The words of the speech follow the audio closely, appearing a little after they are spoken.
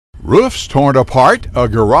Roofs torn apart, a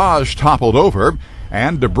garage toppled over,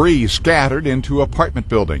 and debris scattered into apartment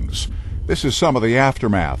buildings. This is some of the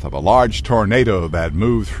aftermath of a large tornado that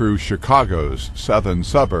moved through Chicago's southern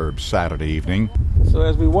suburbs Saturday evening. So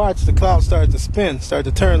as we watched, the clouds started to spin,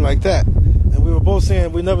 started to turn like that. And we were both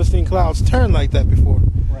saying we've never seen clouds turn like that before.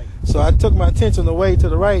 Right. So I took my attention away to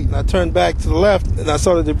the right, and I turned back to the left, and I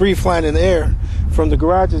saw the debris flying in the air from the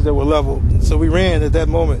garages that were leveled. So we ran at that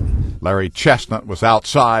moment. Larry Chesnutt was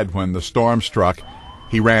outside when the storm struck.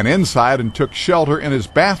 He ran inside and took shelter in his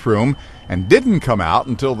bathroom and didn't come out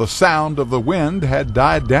until the sound of the wind had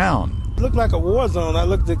died down. It looked like a war zone. I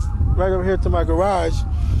looked right over here to my garage.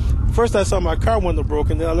 First I saw my car window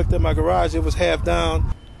broken, then I looked at my garage. It was half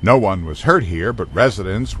down. No one was hurt here, but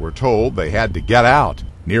residents were told they had to get out.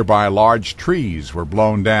 Nearby large trees were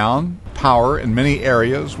blown down. Power in many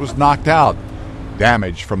areas was knocked out.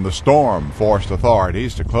 Damage from the storm forced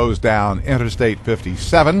authorities to close down Interstate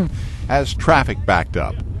 57 as traffic backed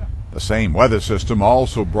up. The same weather system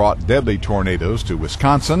also brought deadly tornadoes to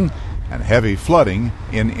Wisconsin and heavy flooding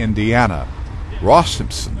in Indiana. Ross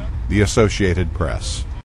Simpson, The Associated Press.